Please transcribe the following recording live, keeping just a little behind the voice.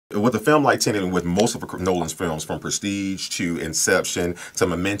With a film like Tenet, and with most of Nolan's films, from Prestige to Inception to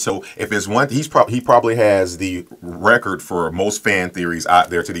Memento, if there's one, he probably has the record for most fan theories out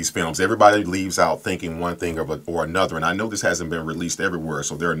there to these films. Everybody leaves out thinking one thing or another, and I know this hasn't been released everywhere,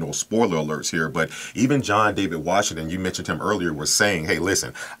 so there are no spoiler alerts here, but even John David Washington, you mentioned him earlier, was saying, hey,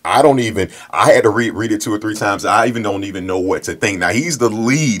 listen, I had to read it 2 or 3 times, I don't even know what to think. Now, he's the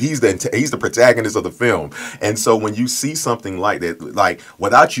lead, he's the protagonist of the film, and so when you see something like that, like,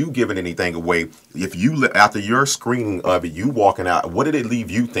 without you giving anything away, if you, after your screening of it, you walking out, what did it leave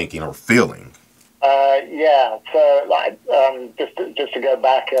you thinking or feeling? Yeah, so like just to go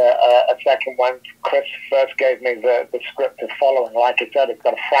back a second, when Chris first gave me the script to following, like I said, it's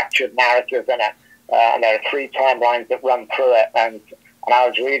got a fractured narrative in it, and there are 3 timelines that run through it, and I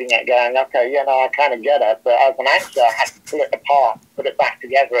was reading it going, okay, you know, I kind of get it, but as an actor, I had to pull it apart, put it back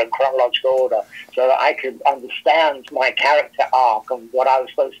together in chronological order, so that I could understand my character arc and what I was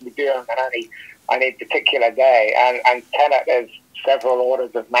supposed to be doing on any particular day, and Tenet is several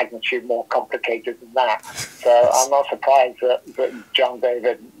orders of magnitude more complicated than that. So I'm not surprised that John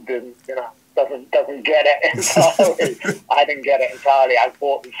David doesn't get it entirely. I didn't get it entirely. I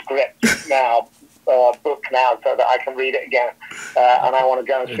bought the script now, book now, so that I can read it again, and I want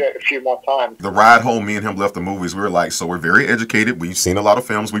to go and see it a few more times. The ride home, me and him left the movies. We were like, so we're very educated. We've seen a lot of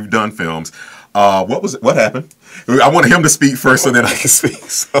films. We've done films. What happened? I wanted him to speak first, and then I can speak.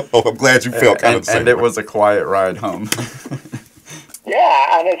 So I'm glad you felt kind of the same. And it was a quiet ride home.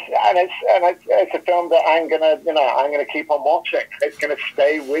 Yeah, and it's a film that I'm gonna keep on watching. It's gonna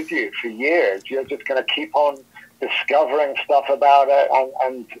stay with you for years. You're just gonna keep on discovering stuff about it,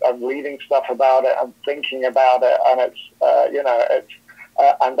 and reading stuff about it, and thinking about it, and it's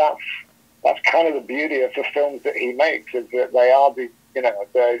and that's kind of the beauty of the films that he makes, is that they are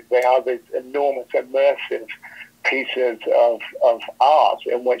these enormous immersive pieces of art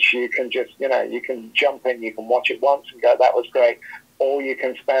in which you can just, you can jump in, you can watch it once and go, that was great, or you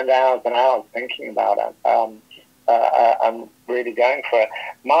can spend hours and hours thinking about it, and really going for it.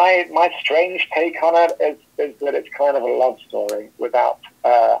 My strange take on it is that it's kind of a love story without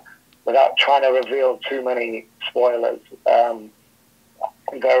trying to reveal too many spoilers.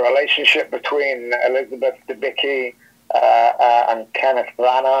 The relationship between Elizabeth Debicki and Kenneth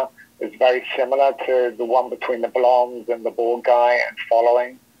Branagh is very similar to the one between the blondes and the bald guy and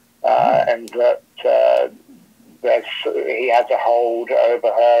following, and that he has a hold over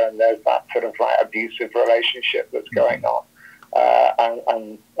her, and there's that sort of like abusive relationship that's going on,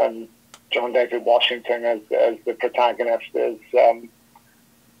 and John David Washington as the protagonist is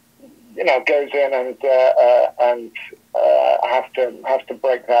goes in and has to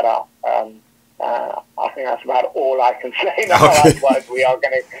break that up. I think that's about all I can say now. Okay. Otherwise, we are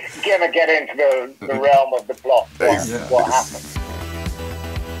going to get into the realm of the plot. What happened?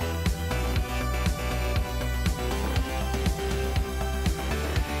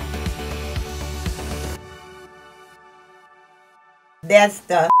 That's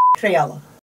the trailer.